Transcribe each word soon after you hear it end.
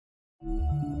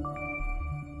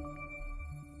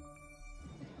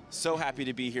So happy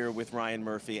to be here with Ryan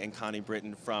Murphy and Connie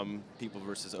Britton from People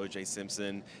vs. O.J.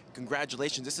 Simpson.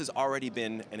 Congratulations. This has already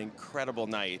been an incredible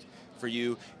night for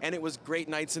you, and it was great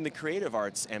nights in the Creative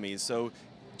Arts Emmys. So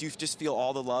do you just feel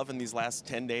all the love in these last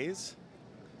 10 days?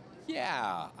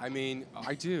 Yeah, I mean,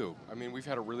 I do. I mean, we've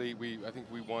had a really, I think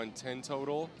we won 10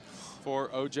 total for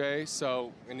OJ,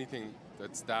 so anything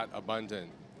that's that abundant,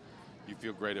 you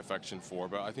feel great affection for.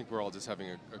 But I think we're all just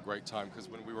having a great time because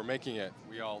when we were making it,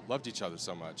 we all loved each other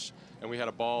so much, and we had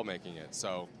a ball making it,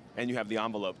 so. And you have the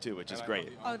envelope too, which is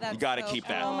great. Oh, that's you got to so keep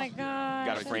that. cool. Oh my God!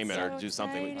 You got to frame it or do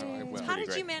something. It's How pretty did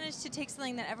great. you manage to take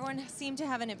something that everyone seemed to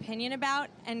have an opinion about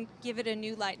and give it a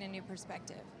new light and a new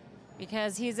perspective?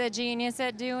 Because he's a genius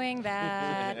at doing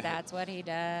that. That's what he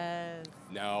does.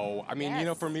 No, I mean, you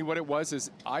know, for me, what it was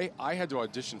is I had to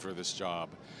audition for this job.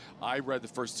 I read the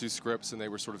first 2 scripts, and they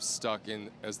were sort of stuck in,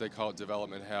 as they call it,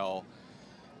 development hell.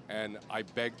 And I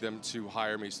begged them to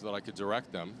hire me so that I could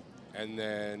direct them. And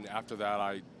then after that,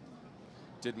 I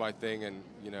did my thing and,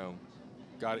 you know,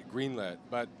 got it greenlit.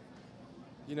 But,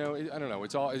 you know, I don't know.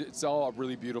 It's all a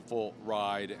really beautiful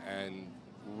ride, and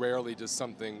rarely does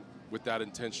something with that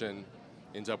intention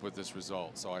end up with this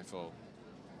result. So I feel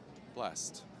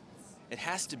blessed. It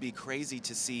has to be crazy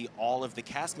to see all of the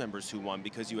cast members who won,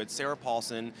 because you had Sarah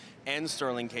Paulson and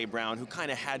Sterling K. Brown who kind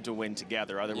of had to win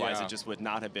together, otherwise it just would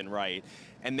not have been right.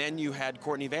 And then you had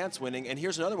Courtney Vance winning, and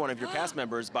here's another one of your cast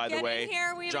members, by the way,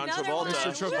 John Travolta.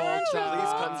 Mr. Travolta.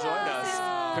 Please come join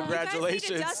us. Congratulations.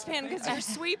 You guys need a dustpan because you're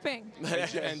sweeping.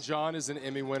 And John is an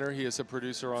Emmy winner. He is a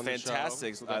producer on the show.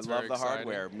 Fantastic. So I love the exciting.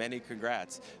 hardware. Many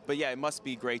congrats. But yeah, it must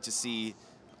be great to see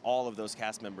all of those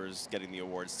cast members getting the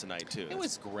awards tonight too. It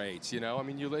was great, you know. I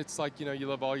mean, it's like, you know, you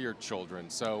love all your children.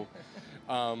 So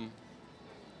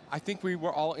I think we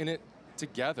were all in it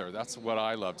together. That's what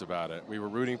I loved about it. We were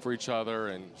rooting for each other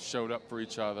and showed up for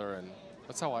each other, and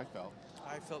that's how I felt.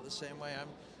 I felt the same way. I'm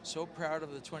so proud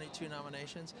of the 22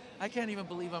 nominations. I can't even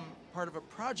believe I'm part of a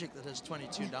project that has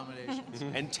 22 nominations.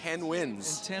 And 10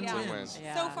 wins. And 10 wins.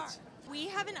 Yeah. So far. We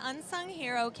have an unsung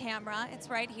hero camera. It's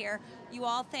right here. You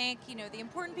all thank, you know, the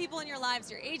important people in your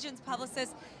lives, your agents,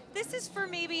 publicists. This is for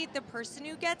maybe the person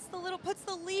who gets puts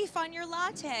the leaf on your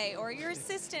latte, or your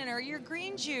assistant, or your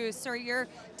green juice, or your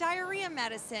diarrhea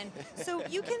medicine. So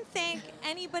you can thank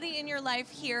anybody in your life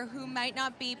here who might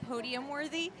not be podium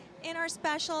worthy in our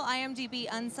special IMDb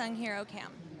Unsung Hero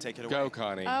Cam. Take it away. Go,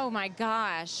 Connie. Oh my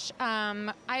gosh.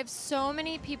 I have so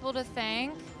many people to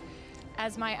thank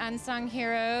as my unsung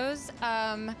heroes.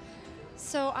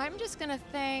 So I'm just gonna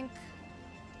thank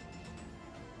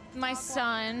my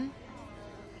son.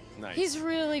 Nice. He's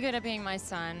really good at being my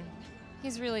son.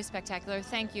 He's really spectacular.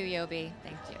 Thank you, Yobi.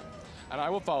 Thank you. And I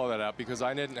will follow that up because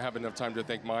I didn't have enough time to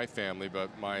thank my family, but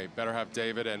my better half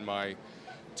David and my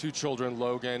 2 children,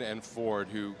 Logan and Ford,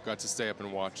 who got to stay up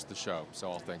and watch the show.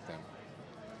 So I'll thank them.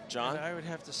 John? And I would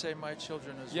have to say my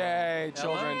children as well. Yay,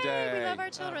 Children Day. We love our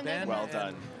children. Ben, Well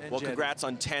done. and Well, Jed. congrats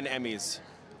on 10 Emmys.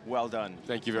 Well done.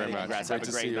 Thank you very much. Congrats. Great Have a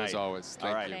to great see you night. as always. All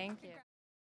Thank right. you. Thank you.